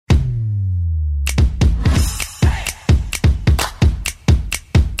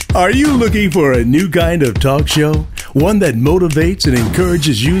Are you looking for a new kind of talk show? One that motivates and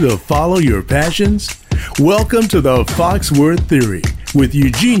encourages you to follow your passions? Welcome to the Foxworth Theory with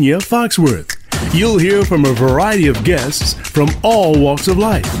Eugenia Foxworth. You'll hear from a variety of guests from all walks of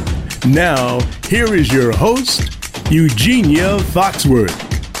life. Now, here is your host, Eugenia Foxworth.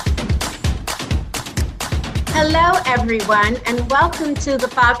 Hello, everyone, and welcome to the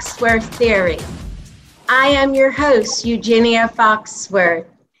Foxworth Theory. I am your host, Eugenia Foxworth,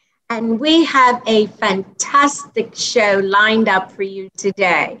 and we have a fantastic show lined up for you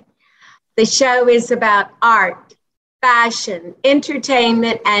today. The show is about art, fashion,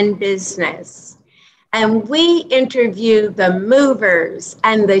 entertainment, and business. And we interview the movers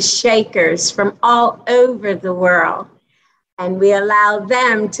and the shakers from all over the world, and we allow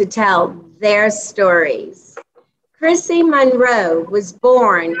them to tell their stories. Chrissy Monroe was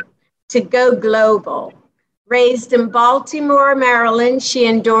born to go global. Raised in Baltimore, Maryland, she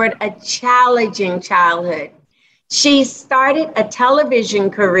endured a challenging childhood. She started a television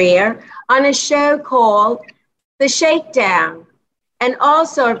career on a show called The Shakedown and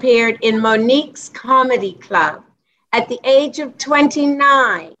also appeared in Monique's Comedy Club at the age of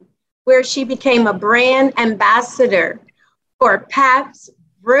 29, where she became a brand ambassador for Pabst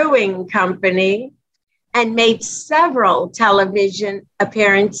Brewing Company and made several television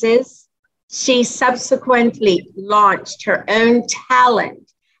appearances. She subsequently launched her own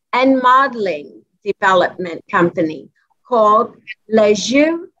talent and modeling development company called Les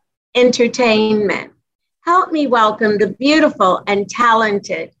Jeux Entertainment. Help me welcome the beautiful and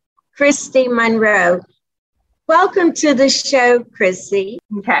talented Chrissy Monroe. Welcome to the show, Chrissy.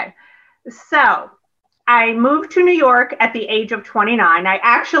 Okay, so I moved to New York at the age of 29. I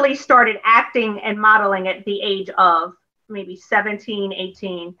actually started acting and modeling at the age of maybe 17,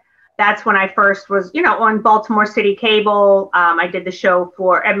 18. That's when I first was, on Baltimore City Cable. I did the show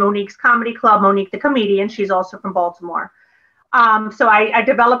at Monique's Comedy Club, Monique the comedian. She's also from Baltimore. So I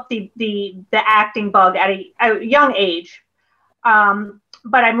developed the acting bug at a young age.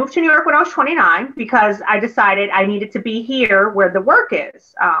 But I moved to New York when I was 29 because I decided I needed to be here where the work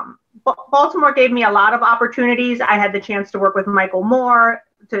is. Baltimore gave me a lot of opportunities. I had the chance to work with Michael Moore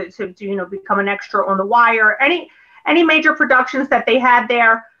to become an extra on The Wire, any major productions that they had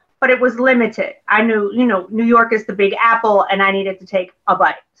there. But it was limited. I knew, New York is the Big Apple, and I needed to take a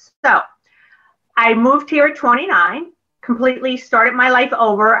bite. So I moved here at 29, completely started my life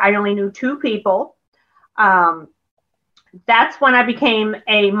over. I only knew two people. That's when I became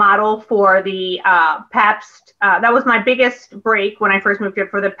a model for the Pabst. That was my biggest break when I first moved here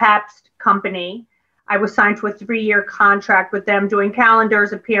for the Pabst company. I was signed to a 3-year contract with them, doing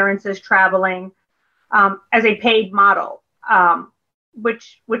calendars, appearances, traveling as a paid model.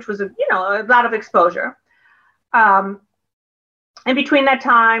 Which was a lot of exposure. In between that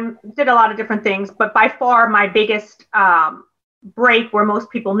time, did a lot of different things, but by far my biggest break, where most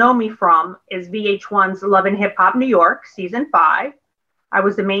people know me from, is VH1's Love Hiphop New York, season 5. I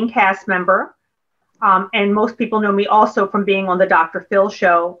was the main cast member, and most people know me also from being on the Dr. Phil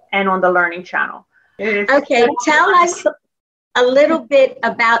show and on the Learning Channel. Okay, tell us a little bit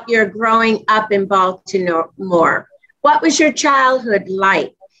about your growing up in Baltimore. What was your childhood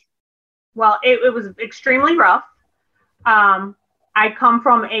like? Well, it was extremely rough. I come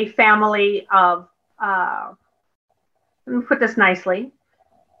from a family of, let me put this nicely,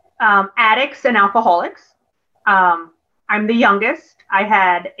 addicts and alcoholics. I'm the youngest. I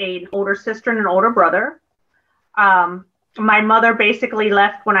had an older sister and an older brother. My mother basically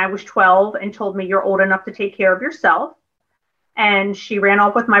left when I was 12 and told me, "You're old enough to take care of yourself." And she ran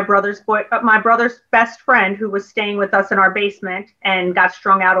off with my brother's best friend, who was staying with us in our basement, and got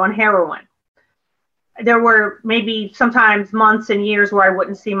strung out on heroin. There were maybe sometimes months and years where I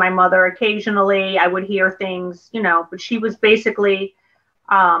wouldn't see my mother. Occasionally I would hear things, but she was basically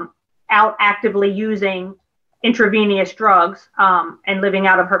out actively using intravenous drugs and living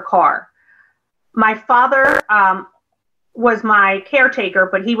out of her car. My father was my caretaker,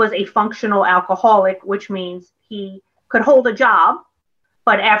 but he was a functional alcoholic, which means he could hold a job,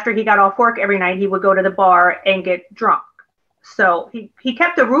 but after he got off work every night, he would go to the bar and get drunk. So he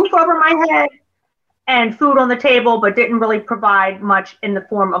kept a roof over my head and food on the table, but didn't really provide much in the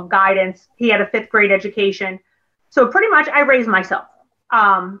form of guidance. He had a 5th grade education. So pretty much I raised myself.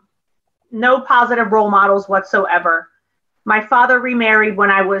 No positive role models whatsoever. My father remarried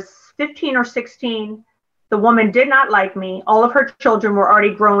when I was 15 or 16. The woman did not like me. All of her children were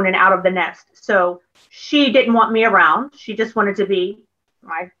already grown and out of the nest. So she didn't want me around. She just wanted to be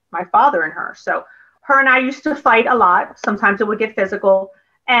my father and her. So her and I used to fight a lot. Sometimes it would get physical.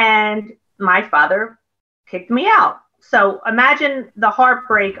 And my father kicked me out. So imagine the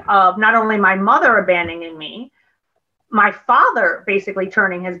heartbreak of not only my mother abandoning me, my father basically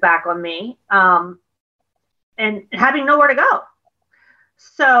turning his back on me, and having nowhere to go.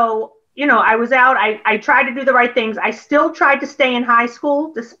 So, I was out. I tried to do the right things. I still tried to stay in high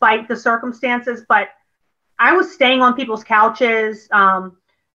school despite the circumstances, but I was staying on people's couches,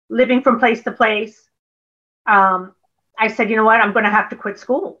 living from place to place. I said, you know what? I'm going to have to quit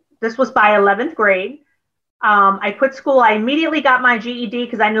school. This was by 11th grade. I quit school. I immediately got my GED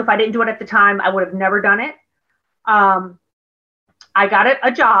because I knew if I didn't do it at the time, I would have never done it. I got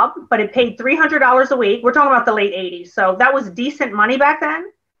a job, but it paid $300 a week. We're talking about the late 80s. So that was decent money back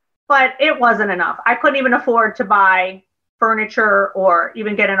then, but it wasn't enough. I couldn't even afford to buy furniture or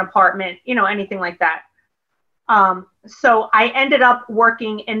even get an apartment, anything like that. So I ended up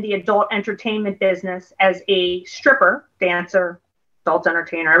working in the adult entertainment business as a stripper, dancer, adult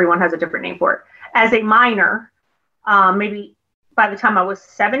entertainer. Everyone has a different name for it. As a minor, maybe by the time I was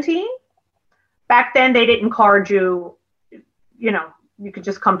 17. Back then, they didn't card you, you could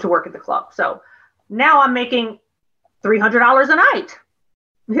just come to work at the club. So now I'm making $300 a night.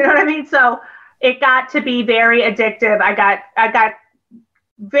 You know what I mean? So it got to be very addictive. I got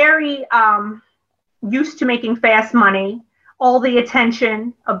very used to making fast money, all the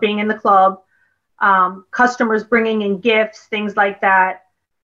attention of being in the club, customers bringing in gifts, things like that.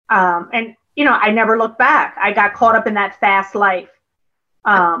 And, I never looked back. I got caught up in that fast life.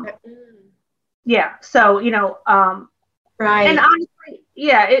 Yeah. So, right. And honestly,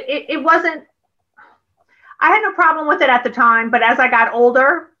 yeah, it wasn't, I had no problem with it at the time, but as I got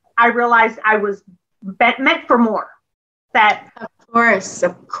older, I realized I was meant for more.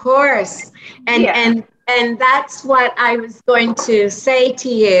 Of course. And that's what I was going to say to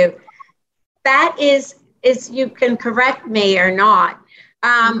you. That is you can correct me or not,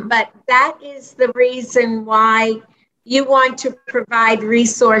 but that is the reason why you want to provide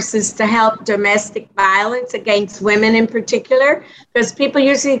resources to help domestic violence against women in particular, because people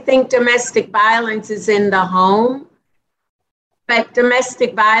usually think domestic violence is in the home, but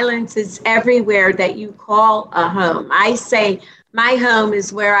domestic violence is everywhere that you call a home. I say my home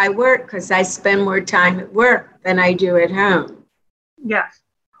is where I work because I spend more time at work than I do at home. Yes.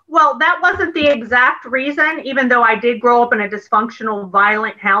 Well, that wasn't the exact reason, even though I did grow up in a dysfunctional,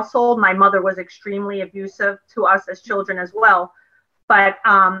 violent household. My mother was extremely abusive to us as children as well. But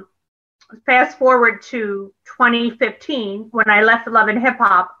fast forward to 2015, when I left Love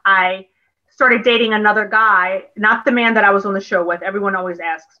Hiphop, I started dating another guy, not the man that I was on the show with. Everyone always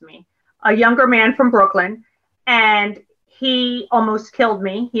asks me, a younger man from Brooklyn. And he almost killed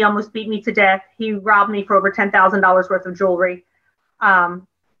me. He almost beat me to death. He robbed me for over $10,000 worth of jewelry.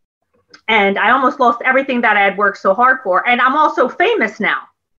 And I almost lost everything that I had worked so hard for. And I'm also famous now.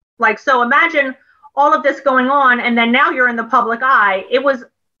 So imagine all of this going on, and then now you're in the public eye. It was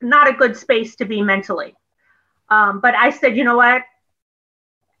not a good space to be mentally. But I said, you know what?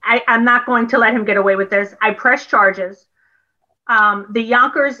 I'm not going to let him get away with this. I pressed charges. The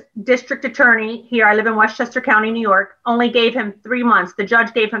Yonkers district attorney here, I live in Westchester County, New York, only gave him 3 months. The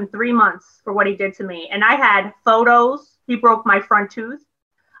judge gave him 3 months for what he did to me. And I had photos. He broke my front tooth.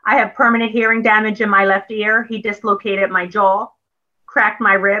 I have permanent hearing damage in my left ear. He dislocated my jaw, cracked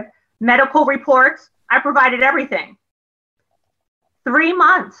my rib. Medical reports, I provided everything. 3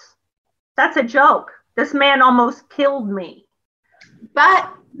 months. That's a joke. This man almost killed me.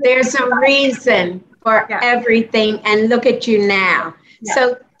 But there's a reason for everything, and look at you now. Yeah.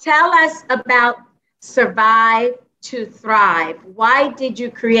 So tell us about Survive to Thrive. Why did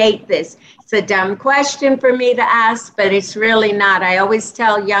you create this? It's a dumb question for me to ask, but it's really not. I always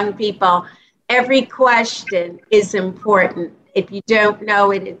tell young people, every question is important. If you don't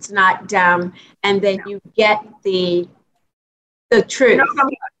know it, it's not dumb. And then you get the truth. No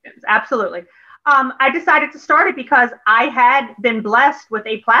questions. Absolutely. I decided to start it because I had been blessed with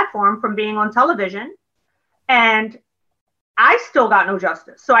a platform from being on television, and I still got no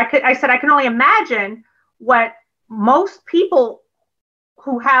justice. So I said, I can only imagine what most people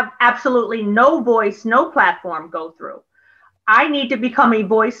who have absolutely no voice, no platform go through. I need to become a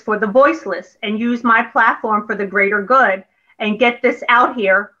voice for the voiceless and use my platform for the greater good and get this out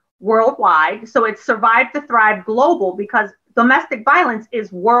here worldwide. So it's Survive to Thrive Global, because domestic violence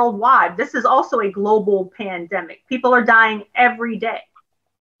is worldwide. This is also a global pandemic. People are dying every day.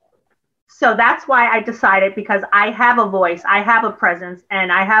 So that's why I decided, because I have a voice, I have a presence,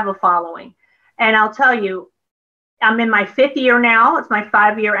 and I have a following. And I'll tell you, I'm in my 5th year now. It's my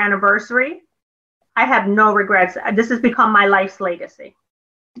 5-year anniversary. I have no regrets. This has become my life's legacy.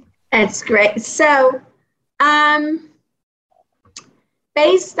 That's great. So,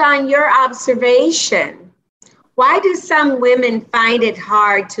 based on your observation, Why do some women find it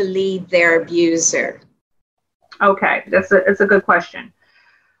hard to leave their abuser? Okay, it's a good question.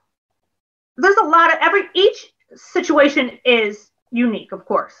 There's a lot of each situation is unique, of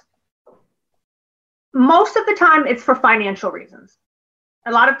course. Most of the time it's for financial reasons.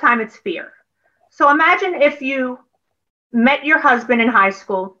 A lot of time it's fear. So imagine if you met your husband in high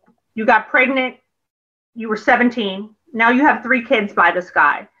school, you got pregnant, you were 17, now you have 3 kids by this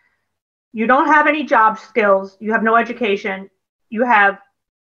guy. You don't have any job skills, you have no education, you have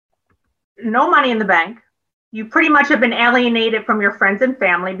no money in the bank. You pretty much have been alienated from your friends and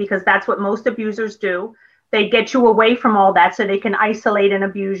family, because that's what most abusers do. They get you away from all that so they can isolate and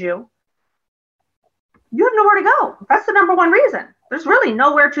abuse you. You have nowhere to go. That's the number one reason. There's really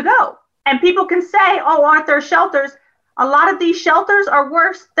nowhere to go. And people can say, oh, aren't there shelters? A lot of these shelters are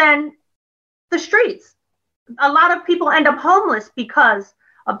worse than the streets. A lot of people end up homeless because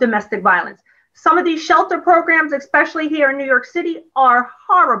of domestic violence. Some of these shelter programs, especially here in New York City, are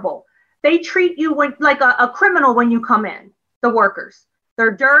horrible. They treat you like a criminal when you come in, the workers.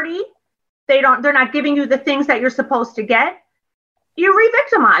 They're dirty. They're not giving you the things that you're supposed to get. You're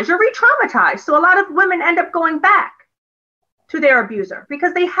re-victimized, you're re-traumatized. So a lot of women end up going back to their abuser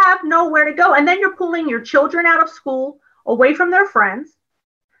because they have nowhere to go. And then you're pulling your children out of school, away from their friends.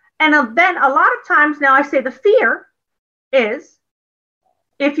 And then a lot of times now I say the fear is,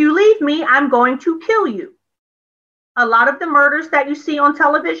 if you leave me, I'm going to kill you. A lot of the murders that you see on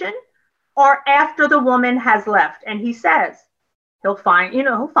television are after the woman has left. And he says, he'll find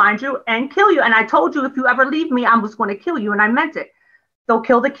you and kill you. And I told you, if you ever leave me, I was going to kill you. And I meant it. They'll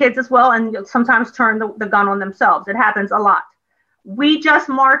kill the kids as well, and sometimes turn the gun on themselves. It happens a lot. We just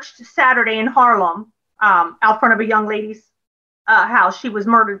marched Saturday in Harlem, out front of a young lady's house. She was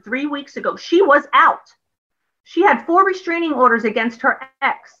murdered 3 weeks ago. She was out. She had 4 restraining orders against her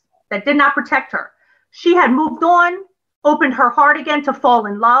ex that did not protect her. She had moved on, opened her heart again to fall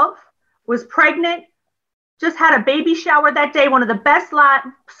in love, was pregnant, just had a baby shower that day,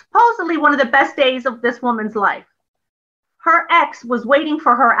 supposedly one of the best days of this woman's life. Her ex was waiting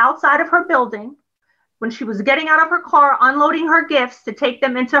for her outside of her building. When she was getting out of her car, unloading her gifts to take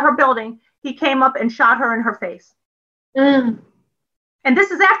them into her building, he came up and shot her in her face. And this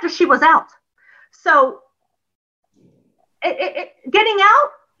is after she was out. So getting out,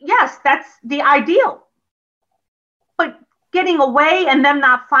 yes, that's the ideal. But getting away and them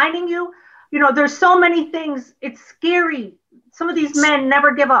not finding you, there's so many things. It's scary. Some of these men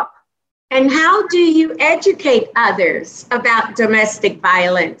never give up. And how do you educate others about domestic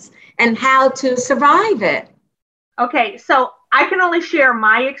violence and how to survive it? Okay, so I can only share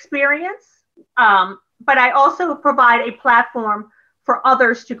my experience, but I also provide a platform for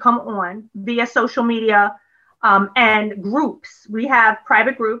others to come on via social media and groups. We have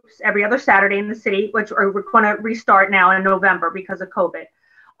private groups every other Saturday in the city, which we're going to restart now in November because of COVID.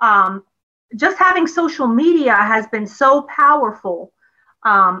 Just having social media has been so powerful.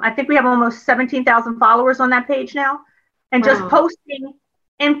 I think we have almost 17,000 followers on that page now. And just posting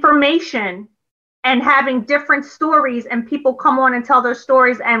information and having different stories, and people come on and tell their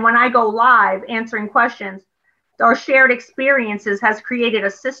stories. And when I go live answering questions, our shared experiences has created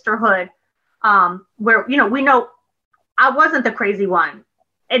a sisterhood where, we know I wasn't the crazy one.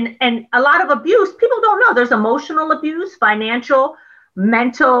 And a lot of abuse, people don't know. There's emotional abuse, financial,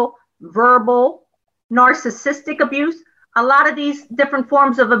 mental, verbal, narcissistic abuse. A lot of these different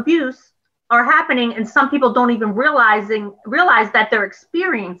forms of abuse are happening, and some people don't even realize that they're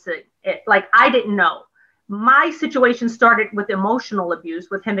experiencing it. Like, I didn't know. My situation started with emotional abuse,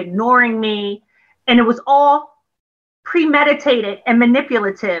 with him ignoring me, and it was all premeditated and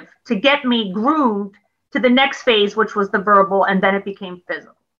manipulative to get me groomed to the next phase, which was the verbal, and then it became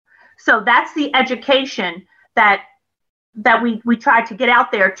physical. So that's the education that we try to get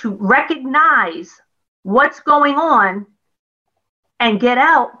out there, to recognize what's going on and get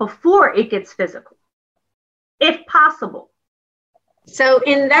out before it gets physical, if possible. So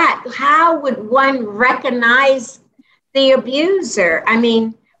in that, how would one recognize the abuser? I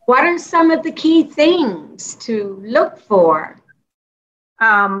mean, what are some of the key things to look for?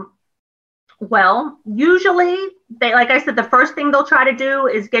 Well, usually, like I said, the first thing they'll try to do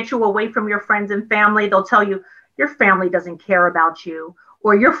is get you away from your friends and family. They'll tell you, your family doesn't care about you,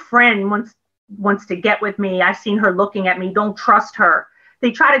 or your friend wants to get with me. I've seen her looking at me. Don't trust her.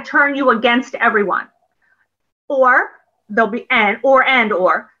 They try to turn you against everyone. Or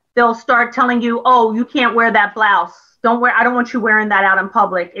they'll start telling you, oh, you can't wear that blouse. I don't want you wearing that out in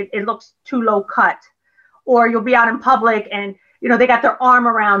public. It looks too low cut. Or you'll be out in public and, they got their arm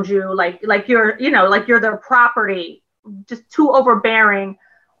around you, like you're their property, just too overbearing.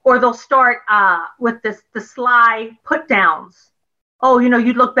 or they'll start with the sly put downs. Oh,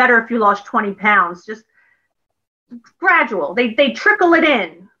 you'd look better if you lost 20 pounds. Just gradual. They trickle it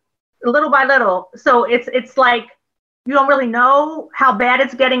in little by little. So it's like you don't really know how bad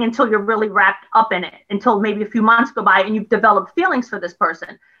it's getting until you're really wrapped up in it, until maybe a few months go by and you've developed feelings for this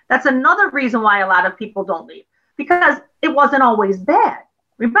person. That's another reason why a lot of people don't leave, because it wasn't always bad.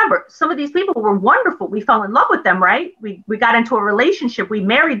 Remember, some of these people were wonderful. We fell in love with them, right? We got into a relationship. We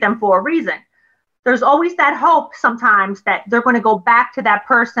married them for a reason. There's always that hope sometimes that they're going to go back to that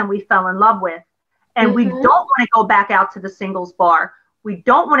person we fell in love with. And we don't want to go back out to the singles bar. We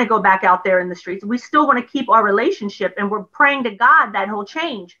don't want to go back out there in the streets. We still want to keep our relationship, and we're praying to God that he'll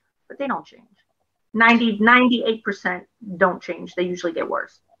change, but they don't change. 98% don't change. They usually get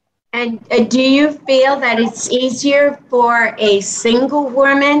worse. And do you feel that it's easier for a single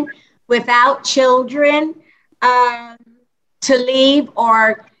woman without children to leave,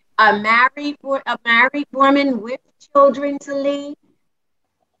 or a married woman with children to leave?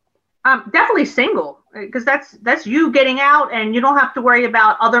 Definitely single, because that's you getting out, and you don't have to worry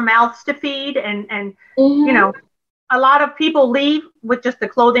about other mouths to feed, and a lot of people leave with just the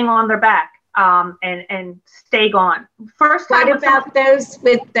clothing on their back, and stay gone. What about those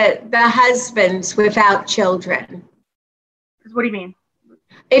with the husbands without children? What do you mean?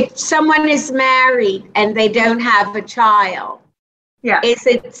 If someone is married and they don't have a child, is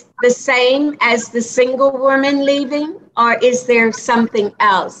it the same as the single woman leaving, or is there something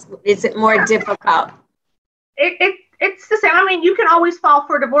else? Is it more difficult? It's the same. I mean, you can always file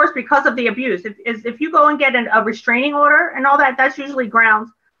for divorce because of the abuse. If you go and get a restraining order and all that, that's usually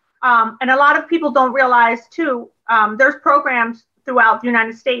grounds. And a lot of people don't realize too, there's programs throughout the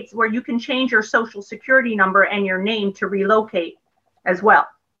United States where you can change your social security number and your name to relocate as well.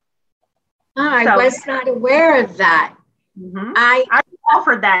 I was not aware of that. Mm-hmm. I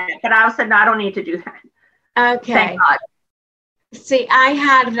offered that, but I said, no, I don't need to do that. Okay. Thank God. See, I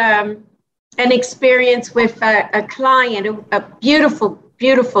had an experience with a client, a beautiful,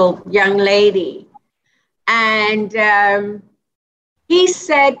 beautiful young lady. And he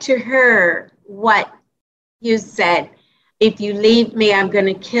said to her what you said, if you leave me, I'm going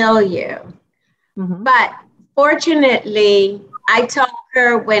to kill you. Mm-hmm. But fortunately, I told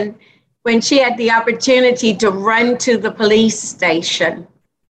her when she had the opportunity to run to the police station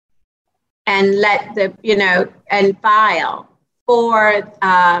and and file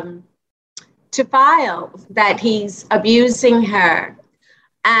to file that he's abusing her.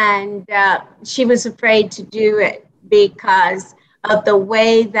 And she was afraid to do it because of the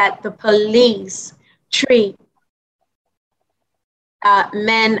way that the police treat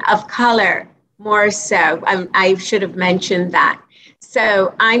men of color more so. I should have mentioned that.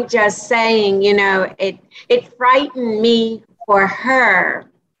 So I'm just saying, it frightened me for her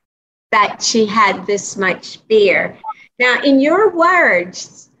that she had this much fear. Now, in your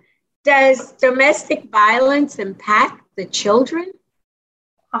words, does domestic violence impact the children?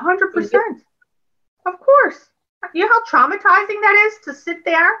 100%. Of course. You know how traumatizing that is to sit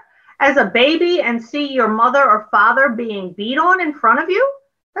there as a baby and see your mother or father being beat on in front of you?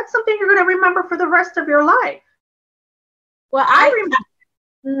 That's something you're going to remember for the rest of your life. Well, I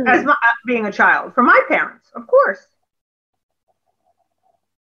remember as being a child for my parents, of course.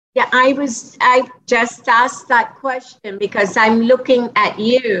 Yeah, I just asked that question because I'm looking at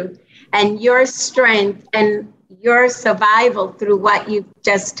you and your strength and your survival through what you've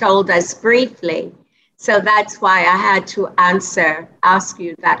just told us briefly. So that's why I had to ask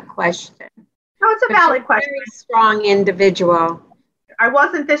you that question. No, it's a valid question. Very strong individual. I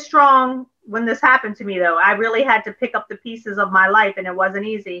wasn't this strong when this happened to me, though. I really had to pick up the pieces of my life, and it wasn't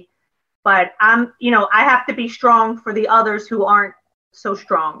easy. But I have to be strong for the others who aren't so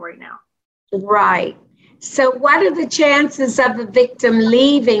strong right now. Right. So what are the chances of a victim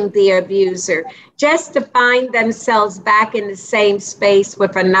leaving the abuser just to find themselves back in the same space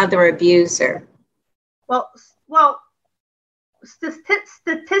with another abuser? Well,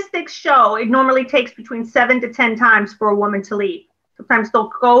 statistics show it normally takes between 7 to 10 times for a woman to leave. Sometimes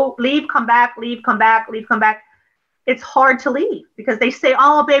they'll go, leave, come back, leave, come back, leave, come back. It's hard to leave because they say,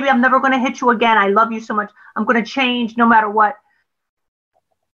 oh, baby, I'm never going to hit you again. I love you so much. I'm going to change no matter what.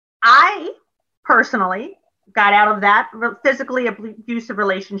 I personally got out of that physically abusive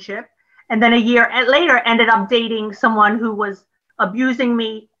relationship. And then a year later ended up dating someone who was abusing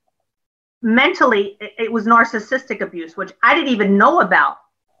me mentally. It was narcissistic abuse, which I didn't even know about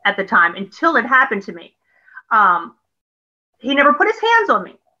at the time until it happened to me. He never put his hands on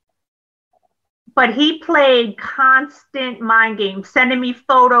me, but he played constant mind games, sending me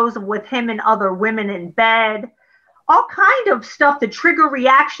photos with him and other women in bed, all kind of stuff to trigger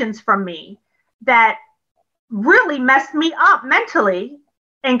reactions from me that really messed me up mentally,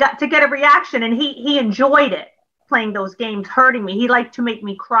 and got to get a reaction. And he enjoyed it, playing those games, hurting me. He liked to make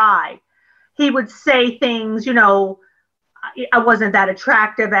me cry. He would say things, you know, I wasn't that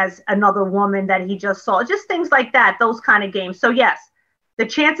attractive as another woman that he just saw, just things like that, those kind of games. So yes, the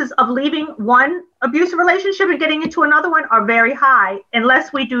chances of leaving one abusive relationship and getting into another one are very high,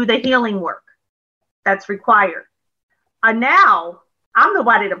 unless we do the healing work that's required. Now I'm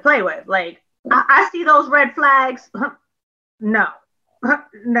nobody to play with. Like, I see those red flags. No.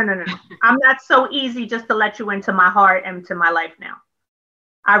 No. I'm not so easy just to let you into my heart and to my life now.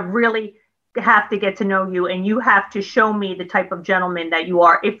 I really have to get to know you, and you have to show me the type of gentleman that you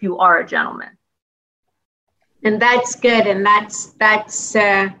are, if you are a gentleman. And that's good. And that's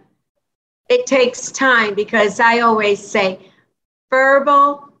it takes time, because I always say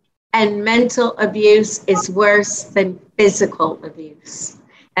verbal and mental abuse is worse than physical abuse.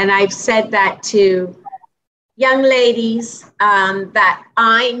 And I've said that to young ladies that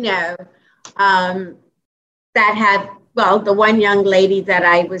I know that have, well, the one young lady that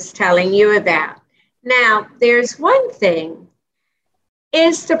I was telling you about. Now, there's one thing.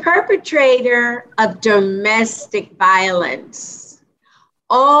 Is the perpetrator of domestic violence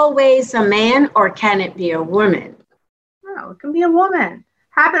always a man, or can it be a woman? No, it can be a woman.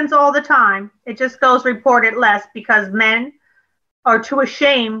 Happens all the time. It just goes reported less because men are too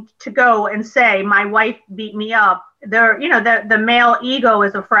ashamed to go and say, my wife beat me up. The male ego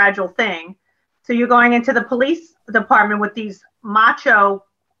is a fragile thing. So you're going into the police department with these macho,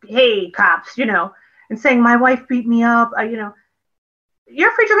 hey, cops, and saying, my wife beat me up, you're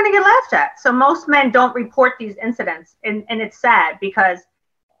afraid you're going to get laughed at. So most men don't report these incidents. And it's sad, because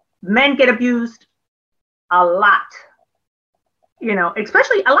men get abused a lot,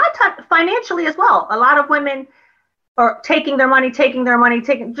 especially a lot of times financially as well. A lot of women are taking their money, taking their money,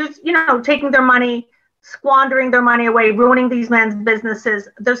 squandering their money away, ruining these men's businesses.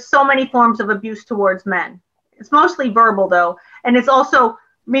 There's so many forms of abuse towards men. It's mostly verbal, though. And it's also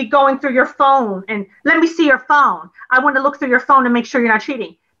me going through your phone and let me see your phone. I want to look through your phone to make sure you're not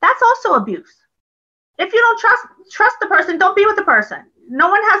cheating. That's also abuse. If you don't trust the person, don't be with the person. No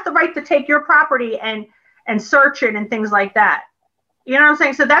one has the right to take your property and search it and things like that. You know what I'm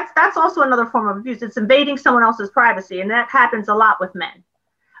saying? So that's also another form of abuse. It's invading someone else's privacy, and that happens a lot with men.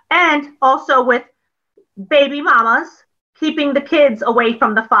 And also with baby mamas, keeping the kids away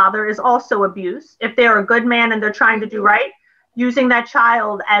from the father is also abuse. If they're a good man and they're trying to do right, using that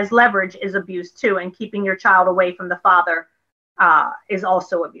child as leverage is abuse too, and keeping your child away from the father is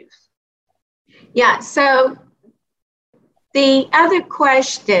also abuse. Yeah, so the other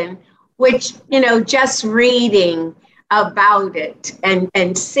question, which, just reading about it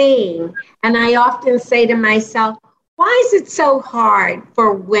and seeing, and I often say to myself, why is it so hard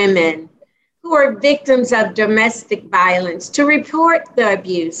for women who are victims of domestic violence to report the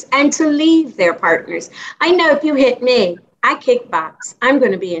abuse and to leave their partners? I know if you hit me, I kickbox, I'm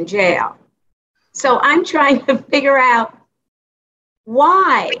going to be in jail. So I'm trying to figure out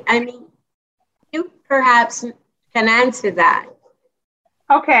why. I mean, you perhaps can answer that.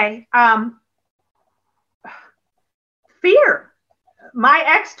 Okay. Fear. My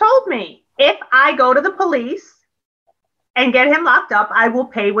ex told me, if I go to the police and get him locked up, I will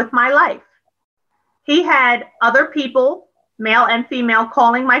pay with my life. He had other people, male and female,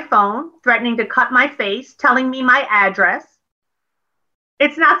 calling my phone, threatening to cut my face, telling me my address.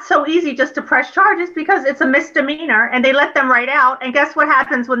 It's not so easy just to press charges because it's a misdemeanor, and they let them right out. And guess what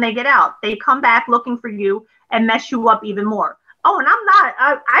happens when they get out? They come back looking for you and mess you up even more. Oh, and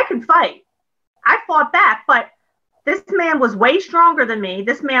I can fight. I fought back, but this man was way stronger than me.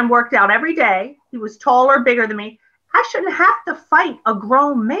 This man worked out every day. He was taller, bigger than me. I shouldn't have to fight a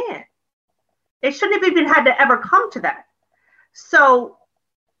grown man. It shouldn't have even had to ever come to that. So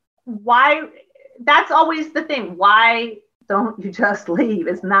why? That's always the thing. Why don't you just leave?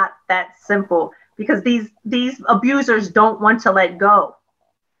 It's not that simple, because these abusers don't want to let go.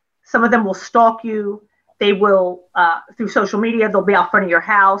 Some of them will stalk you. They will, through social media, they'll be out front of your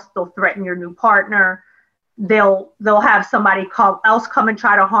house. They'll threaten your new partner. They'll have somebody else come and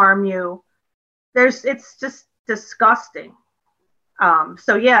try to harm you. It's just disgusting.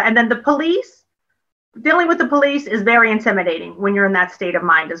 So yeah, and then the police, dealing with the police is very intimidating when you're in that state of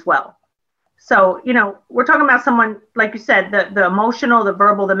mind as well. So, we're talking about someone, like you said, the emotional, the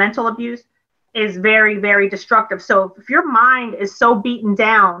verbal, the mental abuse is very, very destructive. So if your mind is so beaten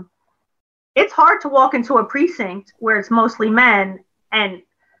down, it's hard to walk into a precinct where it's mostly men and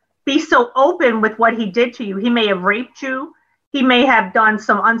be so open with what he did to you. He may have raped you. he may have done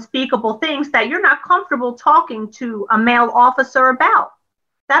some unspeakable things that you're not comfortable talking to a male officer about.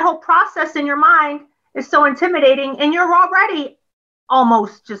 That whole process in your mind is so intimidating, and you're already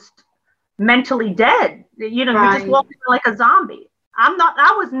almost just mentally dead. You know, you're just walking like a zombie.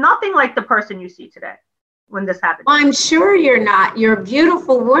 I was nothing like the person you see today when this happened. Well, I'm sure you're not. You're a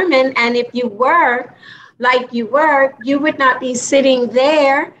beautiful woman. And if you were like you were, you would not be sitting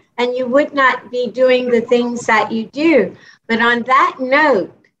there and you would not be doing the things that you do. But on that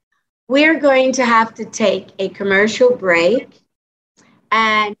note, we're going to have to take a commercial break.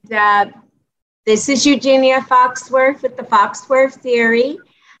 And this is Eugenia Foxworth with the Foxworth Theory.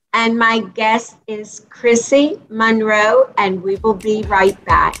 And my guest is Chrissy Monroe, and we will be right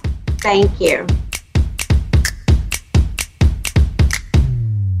back. Thank you.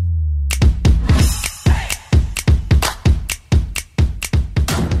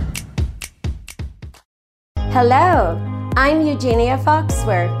 Hello, I'm Eugenia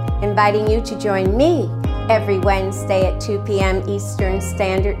Foxworth, inviting you to join me every Wednesday at 2 p.m. Eastern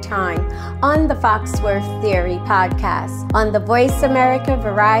Standard Time on the Foxworth Theory podcast on the Voice America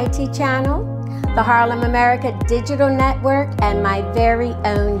Variety Channel, the Harlem America Digital Network, and my very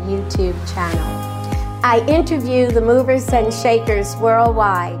own YouTube channel. I interview the movers and shakers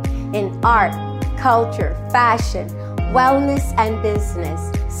worldwide in art, culture, fashion, wellness, and business.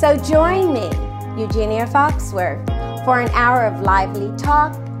 So join me, Eugenia Foxworth, for an hour of lively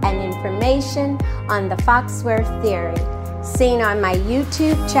talk and information on the Foxworth Theory, seen on my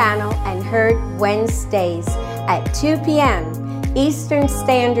YouTube channel and heard Wednesdays at 2 p.m. Eastern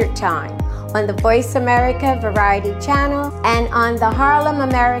Standard Time on the Voice America Variety Channel and on the Harlem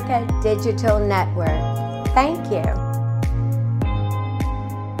America Digital Network. Thank you.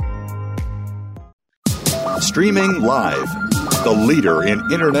 Streaming live, the leader in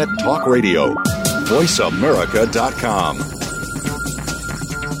Internet talk radio, voiceamerica.com.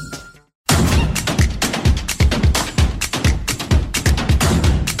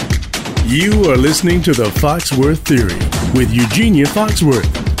 You are listening to the Foxworth Theory with Eugenia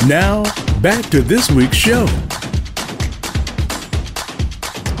Foxworth. Now, back to this week's show.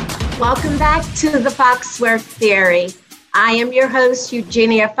 Welcome back to the Foxworth Theory. I am your host,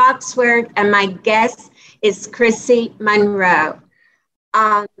 Eugenia Foxworth, and my guest is Chrissy Monroe.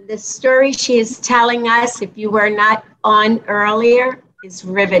 The story she is telling us, if you were not on earlier, is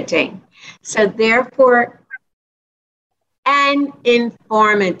riveting. So therefore, and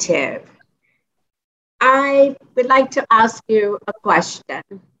informative. I would like to ask you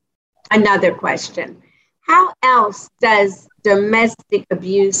another question. How else does domestic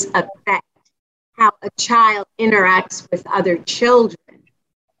abuse affect how a child interacts with other children?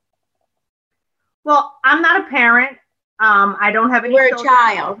 Well, I'm not a parent. I don't have any children. You were a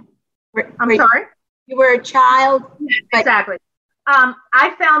child. I'm sorry? You were a child? Exactly.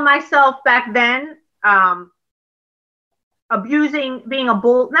 I found myself back then abusing, being a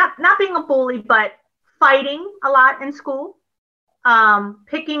bull, not being a bully, but fighting a lot in school,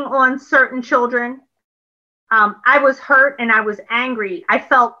 picking on certain children. I was hurt and I was angry. I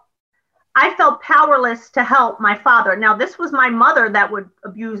felt powerless to help my father. Now, this was my mother that would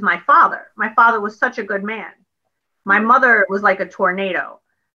abuse my father. My father was such a good man. My mother was like a tornado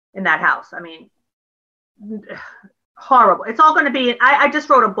in that house. I mean, horrible. It's all going to be, I just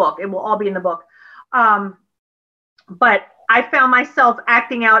wrote a book. It will all be in the book. But I found myself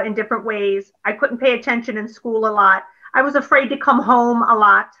acting out in different ways. I couldn't pay attention in school a lot. I was afraid to come home a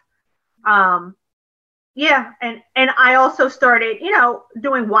lot. And I also started,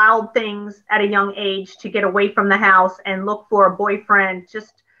 doing wild things at a young age to get away from the house and look for a boyfriend,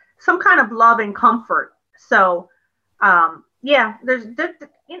 just some kind of love and comfort. So, there's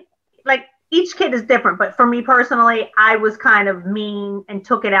like each kid is different, but for me personally, I was kind of mean and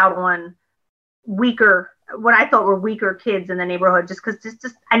took it out on what I thought were weaker kids in the neighborhood, just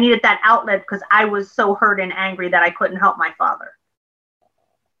because I needed that outlet because I was so hurt and angry that I couldn't help my father.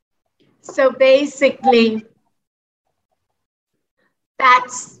 So basically,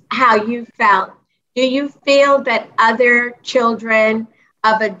 that's how you felt. Do you feel that other children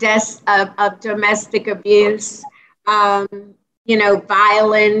of domestic abuse,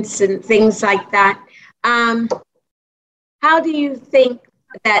 violence and things like that, how do you think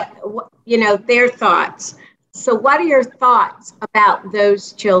that, their thoughts? So what are your thoughts about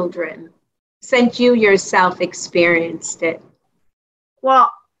those children since you yourself experienced it?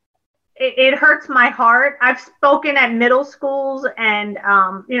 Well, it hurts my heart. I've spoken at middle schools and,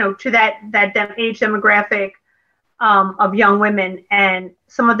 to that age demographic of young women. And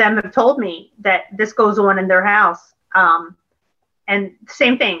some of them have told me that this goes on in their house. And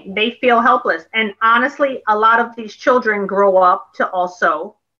same thing, they feel helpless. And honestly, a lot of these children grow up to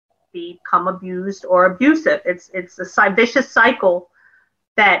also become abused or abusive. It's a vicious cycle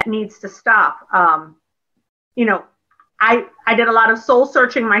that needs to stop. You know, I did a lot of soul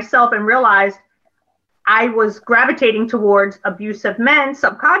searching myself and realized I was gravitating towards abusive men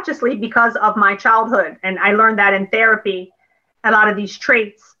subconsciously because of my childhood. And I learned that in therapy, a lot of these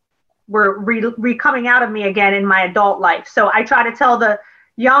traits were coming out of me again in my adult life. So I try to tell the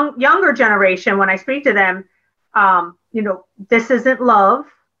younger generation when I speak to them, you know, this isn't love.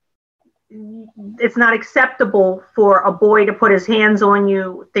 It's not acceptable for a boy to put his hands on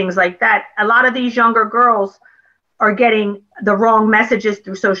you, things like that. A lot of these younger girls are getting the wrong messages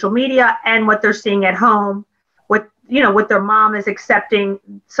through social media and what they're seeing at home, what their mom is accepting.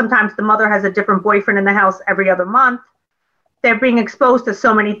 Sometimes the mother has a different boyfriend in the house every other month. They're being exposed to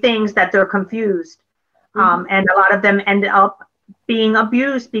so many things that they're confused. And a lot of them end up being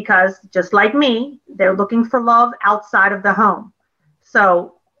abused because, just like me, they're looking for love outside of the home.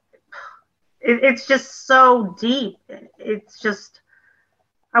 So it's just so deep. It's just,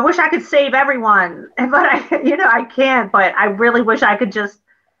 I wish I could save everyone, but I can't. But I really wish I could just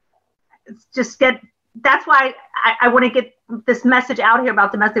get. That's why I want to get this message out here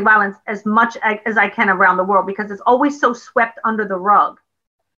about domestic violence as much as I can around the world, because it's always so swept under the rug.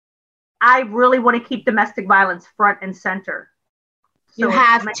 I really want to keep domestic violence front and center. You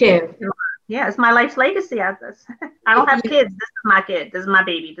have to. Yeah, it's my life's legacy. I don't have kids. This is my kid. This is my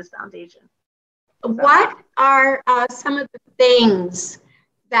baby. This foundation. So. What are some of the things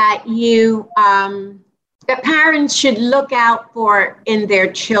that that parents should look out for in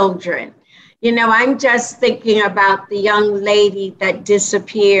their children? You know, I'm just thinking about the young lady that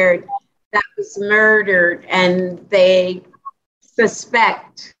disappeared, that was murdered, and they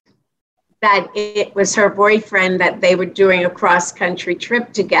suspect that it was her boyfriend, that they were doing a cross-country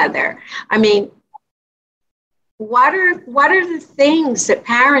trip together. I mean, what are the things that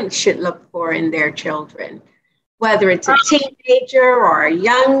parents should look for in their children, whether it's a teenager or a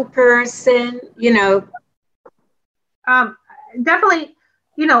young person, you know? Definitely.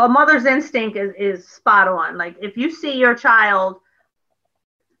 You know, a mother's instinct is spot on. Like, if you see your child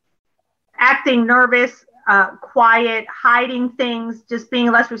acting nervous, quiet, hiding things, just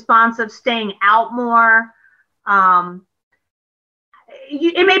being less responsive, staying out more,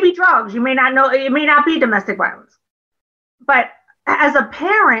 it may be drugs. You may not know. It may not be domestic violence. But as a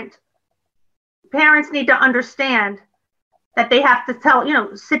parent, parents need to understand that they have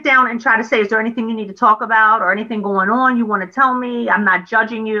to sit down and try to say, is there anything you need to talk about or anything going on you want to tell me? I'm not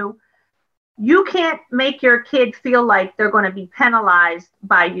judging you. You can't make your kid feel like they're going to be penalized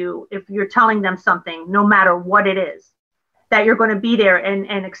by you if you're telling them something, no matter what it is, that you're going to be there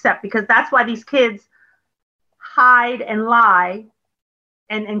and accept, because that's why these kids hide and lie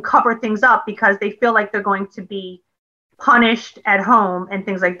and cover things up, because they feel like they're going to be punished at home and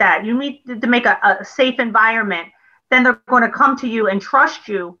things like that. You need to make a safe environment. Then they're going to come to you and trust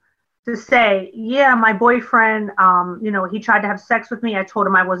you to say, yeah, my boyfriend, he tried to have sex with me. I told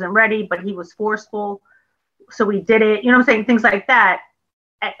him I wasn't ready, but he was forceful. So we did it. You know what I'm saying? Things like that,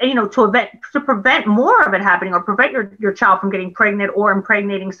 to prevent more of it happening, or prevent your child from getting pregnant or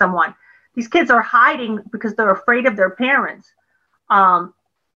impregnating someone. These kids are hiding because they're afraid of their parents.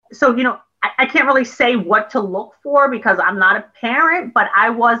 So I can't really say what to look for because I'm not a parent, but I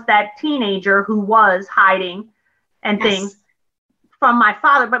was that teenager who was hiding and things from my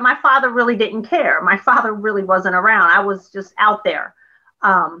father, but my father really didn't care. My father really wasn't around. I was just out there.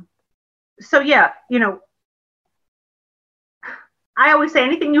 So yeah, I always say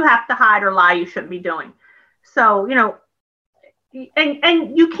anything you have to hide or lie, you shouldn't be doing. So,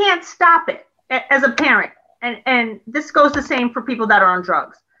 and you can't stop it as a parent. And this goes the same for people that are on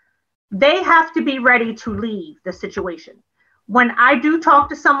drugs. They have to be ready to leave the situation. When I do talk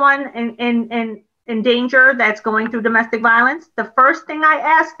to someone in danger that's going through domestic violence, the first thing I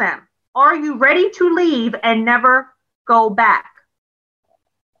ask them, are you ready to leave and never go back?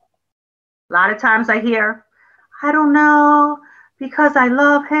 A lot of times I hear, I don't know, because I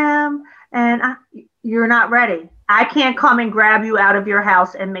love him, and you're not ready. I can't come and grab you out of your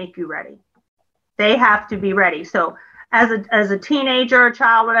house and make you ready. They have to be ready. So as a teenager, a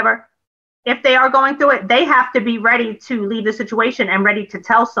child, whatever, if they are going through it, they have to be ready to leave the situation and ready to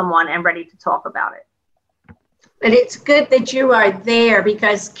tell someone and ready to talk about it. But it's good that you are there,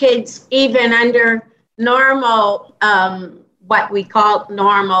 because kids, even under normal, what we call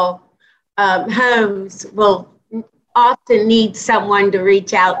normal homes, will often need someone to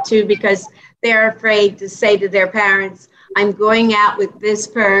reach out to, because they're afraid to say to their parents, I'm going out with this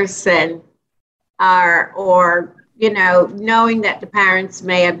person, or knowing that the parents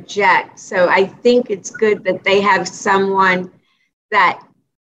may object. So I think it's good that they have someone that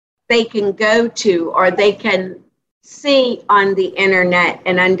they can go to or they can see on the internet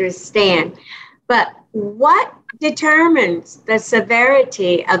and understand. But what determines the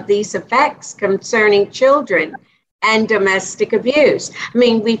severity of these effects concerning children and domestic abuse? I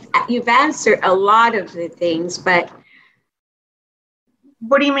mean, you've answered a lot of the things, but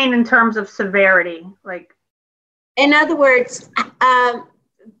what do you mean in terms of severity? Like, in other words,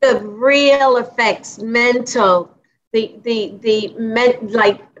 the real effects, mental,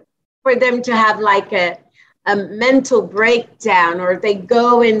 like for them to have like a mental breakdown, or they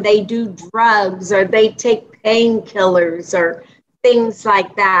go and they do drugs, or they take painkillers or things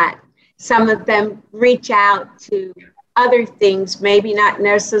like that. Some of them reach out to other things, maybe not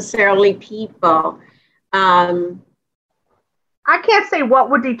necessarily people. I can't say what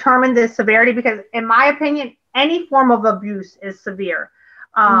would determine the severity, because in my opinion, any form of abuse is severe.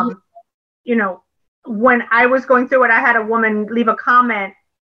 When I was going through it, I had a woman leave a comment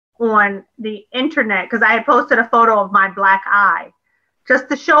on the internet because I had posted a photo of my black eye, just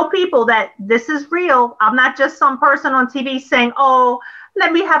to show people that this is real. I'm not just some person on TV saying, oh,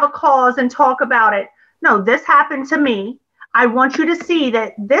 let me have a cause and talk about it. No, this happened to me. I want you to see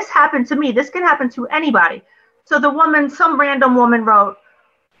that this happened to me. This can happen to anybody. So the woman, some random woman wrote,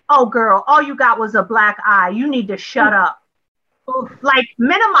 oh, girl, all you got was a black eye. You need to shut up. Like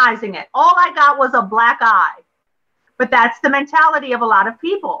minimizing it. All I got was a black eye. But that's the mentality of a lot of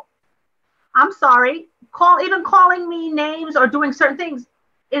people. I'm sorry. Even calling me names or doing certain things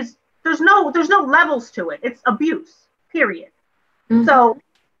there's no levels to it. It's abuse, period. Mm-hmm. So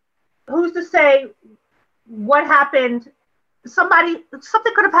who's to say what happened? Something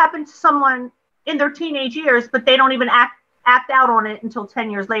could have happened to someone in their teenage years, but they don't even act out on it until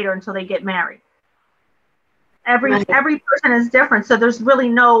 10 years later, until they get married. Every person is different. So there's really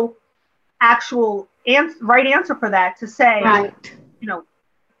no actual right answer for that to say,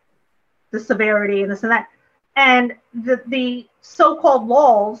 the severity and this and that. And the so-called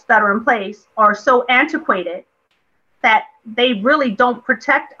laws that are in place are so antiquated that they really don't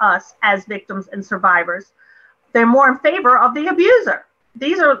protect us as victims and survivors. They're more in favor of the abuser.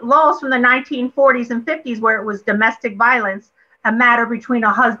 These are laws from the 1940s and 50s where it was domestic violence, a matter between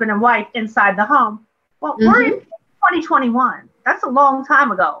a husband and wife inside the home. Well, we're in 2021. That's a long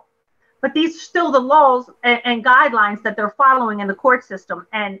time ago. But these are still the laws and guidelines that they're following in the court system,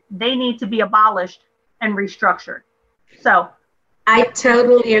 and they need to be abolished and restructured. So I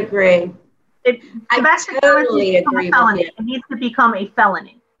totally agree. I totally agree with you. It needs to become a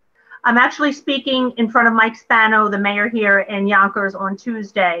felony. I'm actually speaking in front of Mike Spano, the mayor here in Yonkers, on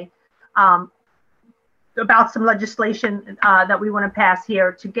Tuesday about some legislation that we want to pass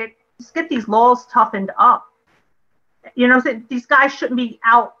here to get these laws toughened up. These guys shouldn't be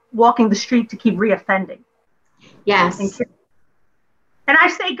out walking the street to keep reoffending. Yes. And I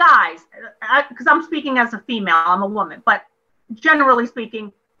say guys, because I'm speaking as a female, I'm a woman, but generally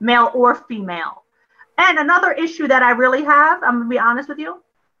speaking, male or female. And another issue that I really have, I'm going to be honest with you,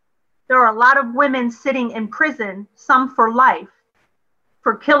 there are a lot of women sitting in prison, some for life,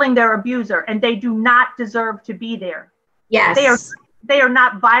 for killing their abuser, and they do not deserve to be there. Yes. They are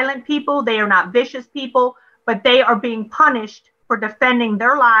not violent people, they are not vicious people, but they are being punished for defending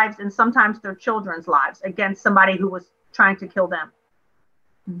their lives and sometimes their children's lives against somebody who was trying to kill them.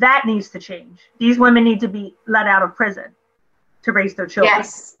 That needs to change. These women need to be let out of prison to raise their children.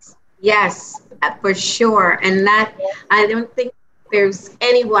 Yes, for sure. And that, I don't think there's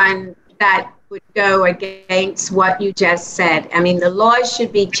anyone that would go against what you just said. I mean, the laws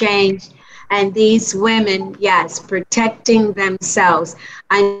should be changed, and these women, yes, protecting themselves.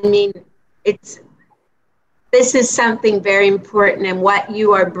 I mean, this is something very important, and what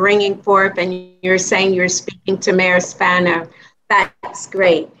you are bringing forth, and you're saying you're speaking to Mayor Spano, that's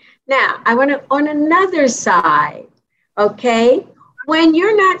great. Now, I want to, on another side, okay, when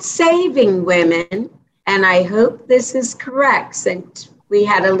you're not saving women, and I hope this is correct since we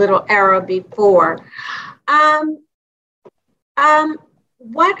had a little error before,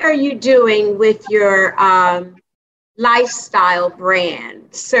 what are you doing with your lifestyle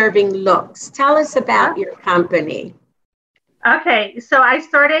brand, Serving Looks? Tell us about your company. Okay, so I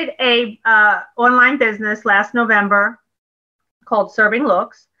started a online business last November called Serving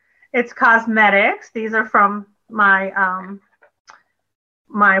Looks. It's cosmetics. These are from my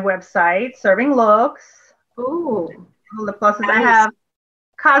my website, Serving Looks. Ooh, lip glosses. Nice. I have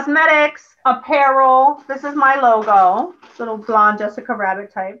cosmetics, apparel. This is my logo, little blonde Jessica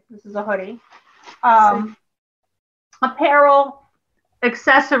Rabbit type. This is a hoodie. Apparel,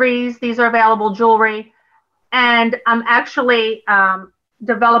 accessories. These are available, jewelry. And I'm actually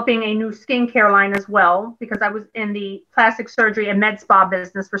developing a new skincare line as well, because I was in the plastic surgery and med spa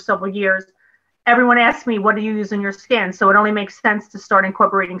business for several years. Everyone asks me, what do you use in your skin? So it only makes sense to start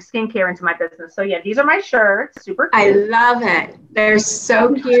incorporating skincare into my business. So yeah, these are my shirts. Super cute. I love it. They're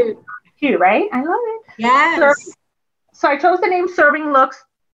so cute. Cute, right? I love it. Yes. So I chose the name Serving Looks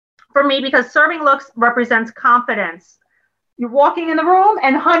for me because serving looks represents confidence. You're walking in the room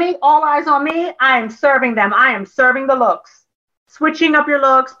and honey, all eyes on me. I am serving them. I am serving the looks. Switching up your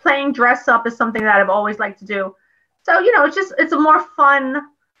looks, playing dress up is something that I've always liked to do. So, it's a more fun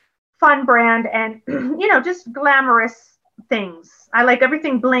brand and, just glamorous things. I like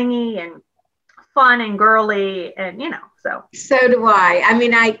everything blingy and fun and girly and, so. So do I. I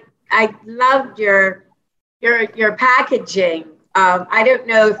mean, I loved your packaging. I don't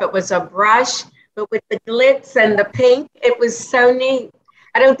know if it was a brush, but with the glitz and the pink, it was so neat.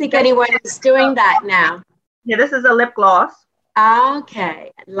 I don't think anyone is doing that now. Yeah, this is a lip gloss.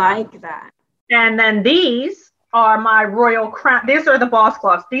 Okay, I like that. And then these are my Royal Crown. These are the Boss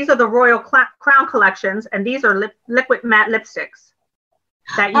Gloss. These are the Royal Crown collections, and these are liquid matte lipsticks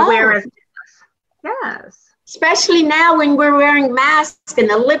that you wear as yes. Especially now when we're wearing masks and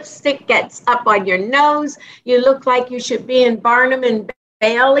the lipstick gets up on your nose, you look like you should be in Barnum and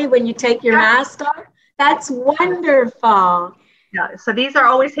Bailey when you take your mask off. That's wonderful. Yeah, so these are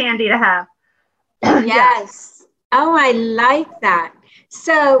always handy to have. Yes. Oh, I like that.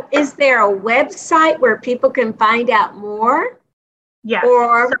 So is there a website where people can find out more? Yes.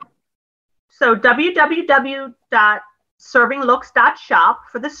 Or so www.servinglooks.shop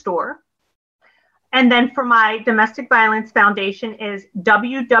for the store. And then for my domestic violence foundation is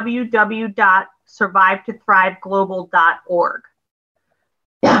www.survivetothriveglobal.org.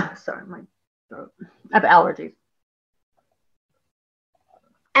 Sorry, my throat. I have allergies.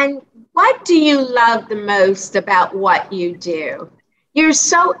 And what do you love the most about what you do? You're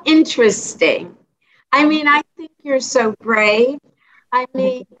so interesting. I mean, I think you're so brave. I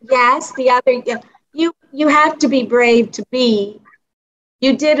mean, yes, you have to be brave to be.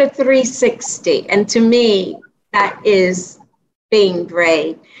 You did a 360, and to me, that is being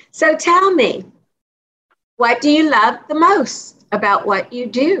brave. So tell me, what do you love the most about what you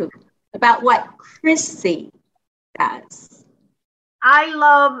do, about what Chrissy does? I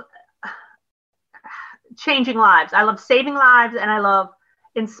love changing lives. I love saving lives, and I love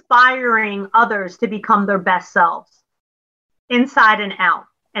inspiring others to become their best selves, inside and out.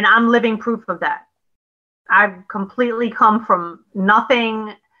 And I'm living proof of that. I've completely come from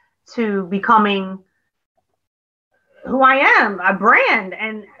nothing to becoming who I am, a brand.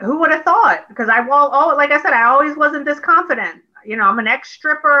 And who would have thought? Because like I said, I always wasn't this confident. I'm an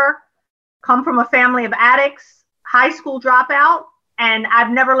ex-stripper, come from a family of addicts, high school dropout, and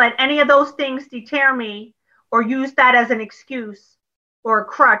I've never let any of those things deter me or use that as an excuse or a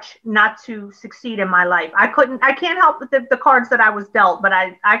crutch not to succeed in my life. I can't help with the cards that I was dealt, but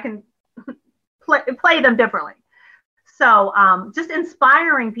I can play them differently. So just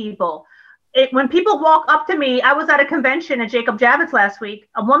inspiring people. When people walk up to me, I was at a convention at Jacob Javits last week.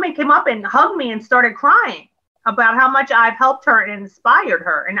 A woman came up and hugged me and started crying about how much I've helped her and inspired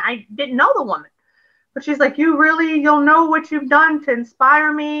her. And I didn't know the woman, but she's like, you'll know what you've done to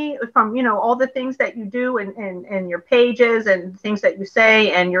inspire me from, all the things that you do and your pages and things that you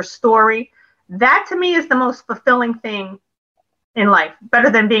say and your story. That to me is the most fulfilling thing in life, better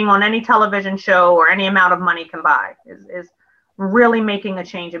than being on any television show or any amount of money can buy, is really making a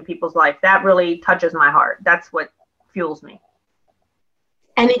change in people's life. That really touches my heart. That's what fuels me.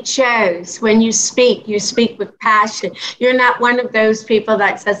 And it shows when you speak with passion. You're not one of those people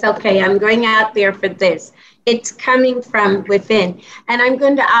that says, okay, I'm going out there for this. It's coming from within. And I'm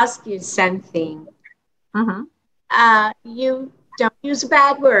going to ask you something. Mm-hmm. You don't use a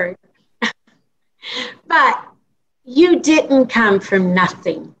bad word, but you didn't come from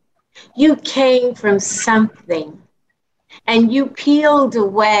nothing. You came from something, and you peeled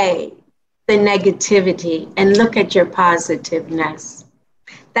away the negativity and look at your positiveness.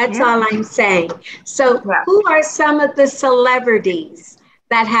 That's all I'm saying. So who are some of the celebrities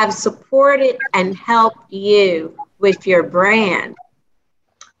that have supported and helped you with your brand?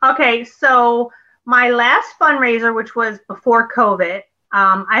 Okay, so my last fundraiser, which was before COVID,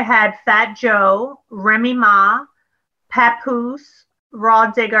 I had Fat Joe, Remy Ma, Papoose,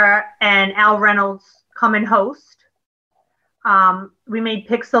 Raw Digger, and Al Reynolds come and host. We made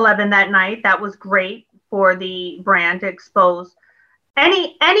Pix 11 that night. That was great for the brand to expose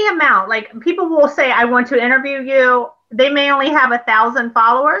any amount. Like, people will say, I want to interview you. They may only have 1,000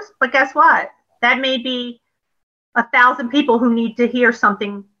 followers, but guess what? That may be 1,000 people who need to hear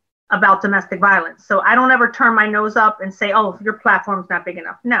something about domestic violence. So I don't ever turn my nose up and say, oh, your platform's not big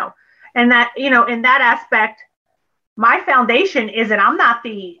enough. No. And that, you know, in that aspect, my foundation isn't, I'm not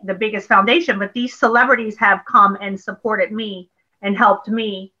the biggest foundation, but these celebrities have come and supported me and helped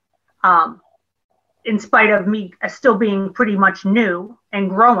me in spite of me still being pretty much new and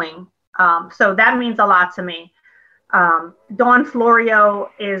growing. So that means a lot to me. Dawn Florio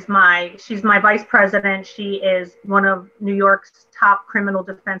she's my vice president. She is one of New York's top criminal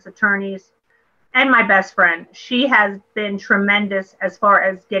defense attorneys and my best friend. She has been tremendous as far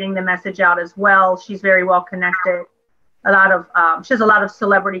as getting the message out as well. She's very well connected. She has a lot of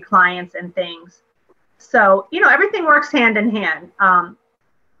celebrity clients and things. So, you know, everything works hand in hand.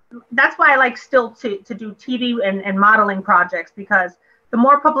 That's why I like still to do TV and modeling projects, because the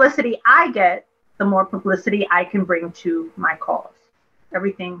more publicity I get, the more publicity I can bring to my cause,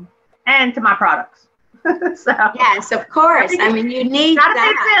 everything, and to my products. So, yes, of course. I mean, you need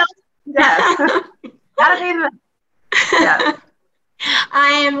that. Yes. Gotta pay the bills. Yes. I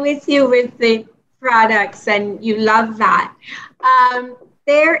am with you with the products, and you love that.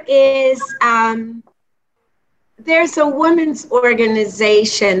 There's a women's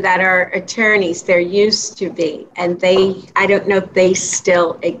organization that are attorneys. There used to be, and I don't know if they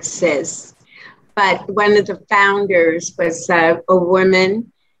still exist. But one of the founders was a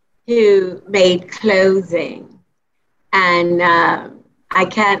woman who made clothing. And I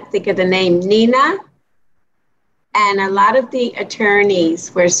can't think of the name, Nina. And a lot of the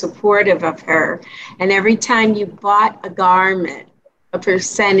attorneys were supportive of her. And every time you bought a garment, a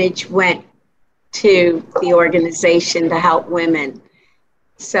percentage went to the organization to help women.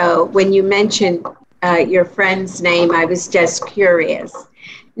 So when you mentioned your friend's name, I was just curious.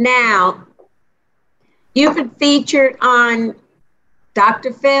 Now, you've been featured on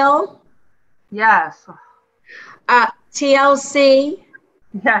Dr. Phil. Yes. TLC,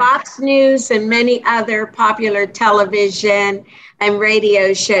 Yes. Fox News, and many other popular television and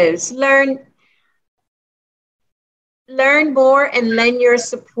radio shows. Learn more and lend your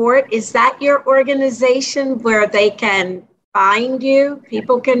support. Is that your organization where they can find you?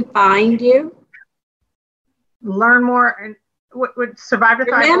 People can find you? Learn more and would Survive to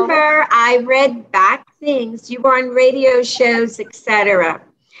Thrive. Remember, I read back things. You were on radio shows, etc.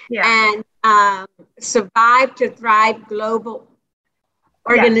 Yeah. And Survive to Thrive Global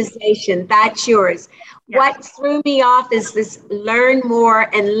Organization. Yes. That's yours. Yes. What threw me off is this learn more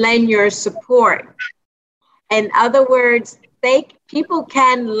and lend your support. In other words, people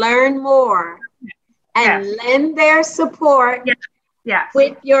can learn more and lend their support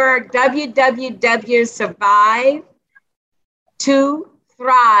with your www.survive to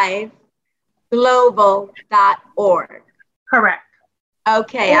thrive global.org. Correct.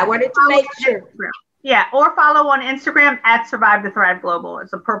 Okay, I wanted to make sure. Yeah, or follow on Instagram at Survive to Thrive Global.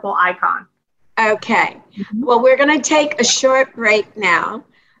 It's a purple icon. Okay. Mm-hmm. Well, we're going to take a short break now.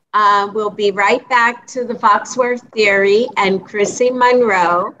 We'll be right back to the Foxworth Theory and Chrissy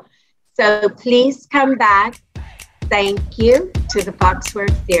Monroe. So please come back. Thank you to the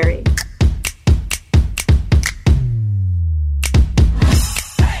Foxworth Theory.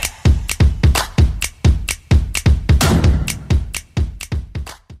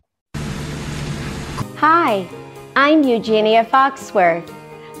 Hi, I'm Eugenia Foxworth,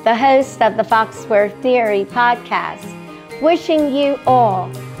 the host of the Foxworth Theory podcast, wishing you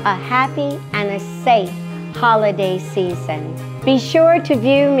all a happy and a safe holiday season. Be sure to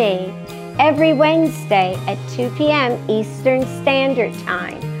view me every Wednesday at 2 p.m. Eastern Standard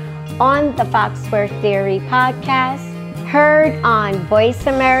Time on the Foxworth Theory podcast, heard on Voice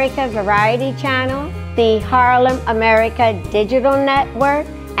America Variety Channel, the Harlem America Digital Network,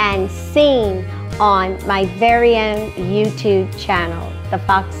 and seen on my very own YouTube channel, The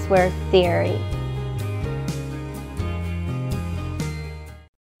Foxworth Theory.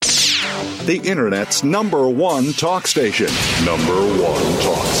 The Internet's #1 talk station. #1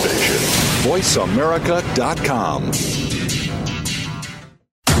 talk station. VoiceAmerica.com.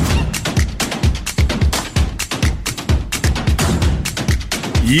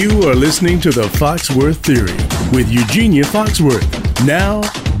 You are listening to The Foxworth Theory with Eugenia Foxworth. Now,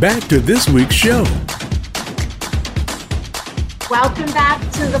 back to this week's show. Welcome back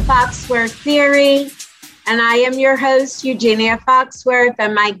to the Foxworth Theory, and I am your host, Eugenia Foxworth,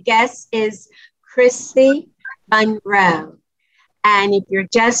 and my guest is Chrissy Monroe. And if you're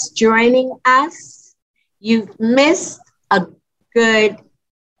just joining us, you've missed a good,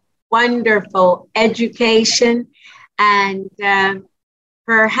 wonderful education, and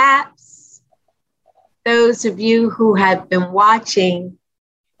perhaps those of you who have been watching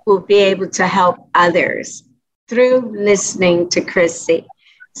will be able to help others through listening to Chrissy.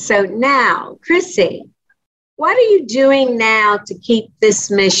 So now, Chrissy, what are you doing now to keep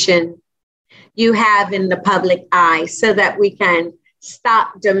this mission you have in the public eye so that we can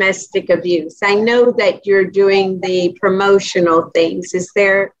stop domestic abuse? I know that you're doing the promotional things. Is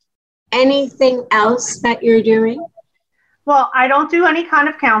there anything else that you're doing? Well, I don't do any kind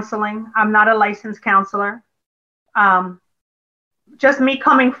of counseling. I'm not a licensed counselor. Just me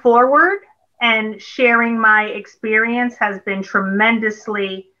coming forward and sharing my experience has been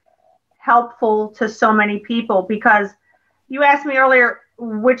tremendously helpful to so many people, because you asked me earlier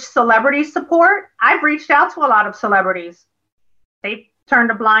which celebrities support. I've reached out to a lot of celebrities. They turned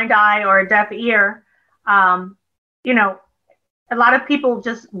a blind eye or a deaf ear. You know, a lot of people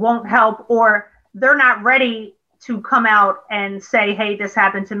just won't help, or they're not ready to come out and say, hey, this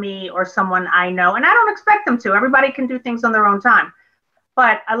happened to me or someone I know. And I don't expect them to. Everybody can do things on their own time.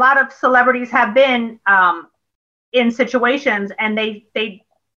 But a lot of celebrities have been in situations and they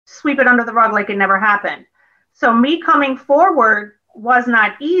sweep it under the rug like it never happened. So me coming forward was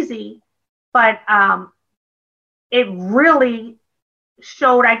not easy, but it really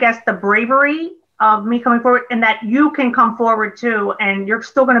showed, I guess, the bravery of me coming forward, and that you can come forward too, and you're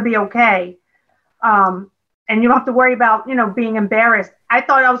still going to be okay. And you don't have to worry about, you know, being embarrassed. I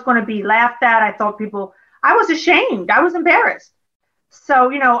thought I was going to be laughed at. I thought I was ashamed. I was embarrassed. So,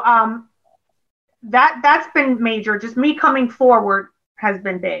 you know, that's been major. Just me coming forward has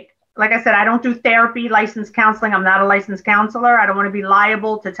been big. Like I said, I don't do therapy, licensed counseling. I'm not a licensed counselor. I don't want to be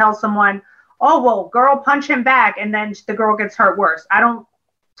liable to tell someone, oh, well, girl, punch him back, and then the girl gets hurt worse. I don't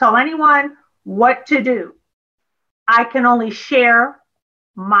tell anyone what to do. I can only share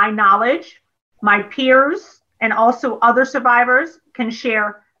my knowledge. My peers and also other survivors can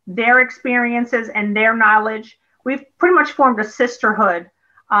share their experiences and their knowledge. We've pretty much formed a sisterhood.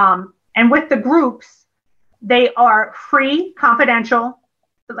 And with the groups, they are free, confidential.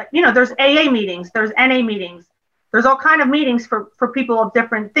 Like, you know, there's AA meetings, there's NA meetings, there's all kind of meetings for people of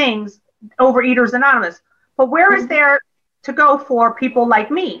different things, Overeaters Anonymous. But where is there to go for people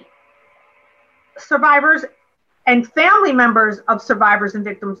like me? Survivors and family members of survivors and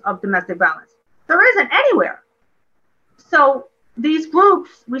victims of domestic violence. There isn't anywhere. So these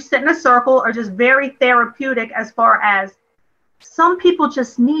groups, we sit in a circle, are just very therapeutic, as far as some people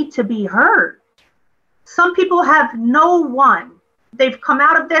just need to be heard. Some people have no one. They've come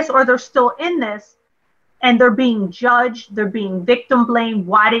out of this, or they're still in this, and they're being judged. They're being victim blamed.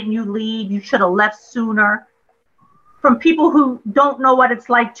 Why didn't you leave? You should have left sooner. From people who don't know what it's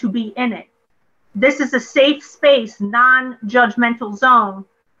like to be in it. This is a safe space, non-judgmental zone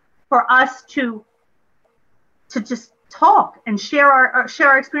for us to just talk and share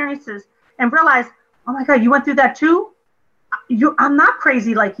our experiences and realize, oh my God, you went through that too? I'm not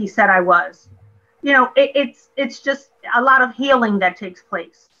crazy like he said I was. You know, it's just a lot of healing that takes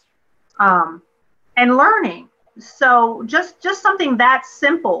place, and learning. So just something that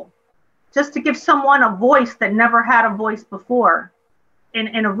simple, just to give someone a voice that never had a voice before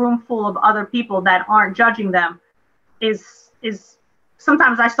in a room full of other people that aren't judging them is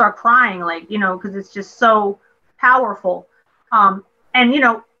sometimes I start crying, like, you know, because it's just so powerful. And, you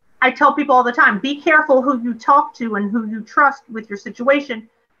know, I tell people all the time, be careful who you talk to and who you trust with your situation.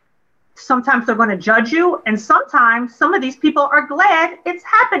 Sometimes they're going to judge you, and sometimes some of these people are glad it's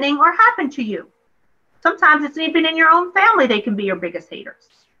happening or happened to you. Sometimes it's even in your own family, they can be your biggest haters.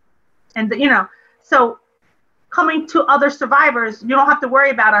 And, you know, so coming to other survivors, you don't have to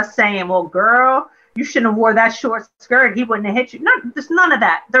worry about us saying, well, girl, you shouldn't have wore that short skirt. He wouldn't have hit you. No, there's none of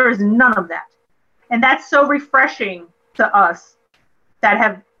that. There is none of that. And that's so refreshing to us that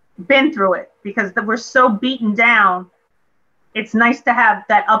have been through it, because we're so beaten down. It's nice to have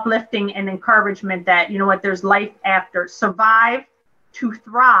that uplifting and encouragement that, you know what, there's life after. Survive to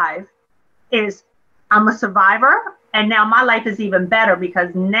thrive is, I'm a survivor, and now my life is even better,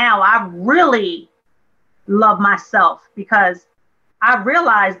 because now I really love myself, because I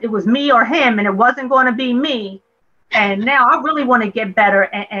realized it was me or him, and it wasn't going to be me. And now I really want to get better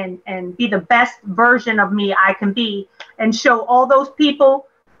and be the best version of me I can be, and show all those people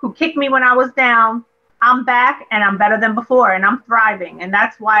who kicked me when I was down, I'm back and I'm better than before, and I'm thriving. And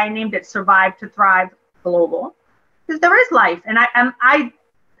that's why I named it Survive to Thrive Global, because there is life. And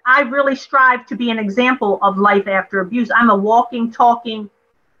I really strive to be an example of life after abuse. I'm a walking, talking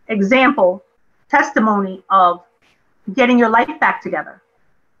example, testimony of getting your life back together.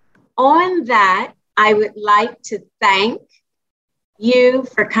 On that, I would like to thank you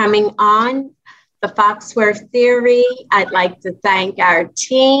for coming on the Foxworth Theory. I'd like to thank our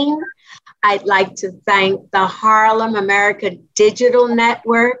team. I'd like to thank the Harlem America Digital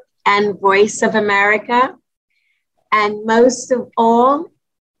Network and Voice of America. And most of all,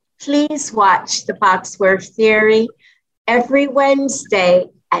 Please watch the Foxworth Theory every Wednesday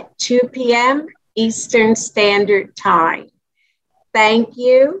at 2 p.m. Eastern Standard Time. Thank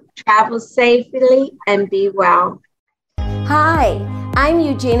you. Travel safely and be well. Hi, I'm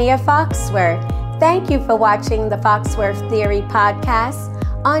Eugenia Foxworth. Thank you for watching the Foxworth Theory podcast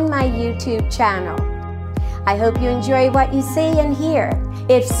on my YouTube channel. I hope you enjoy what you see and hear.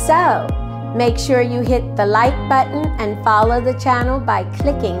 If so, make sure you hit the like button and follow the channel by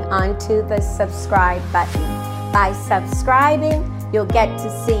clicking onto the subscribe button. By subscribing, you'll get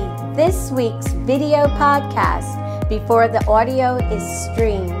to see this week's video podcast before the audio is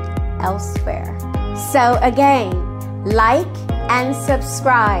streamed elsewhere. So again, like and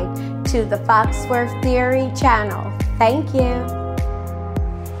subscribe to the Foxworth Theory channel. Thank you.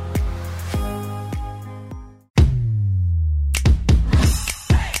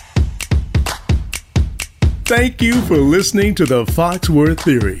 Thank you for listening to the Foxworth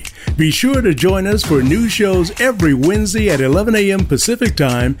Theory. Be sure to join us for new shows every Wednesday at 11 a.m. Pacific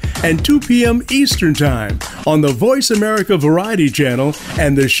Time and 2 p.m. Eastern Time on the Voice America Variety Channel,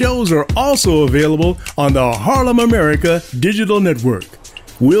 and the shows are also available on the Harlem America Digital Network.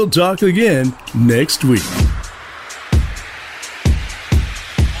 We'll talk again next week.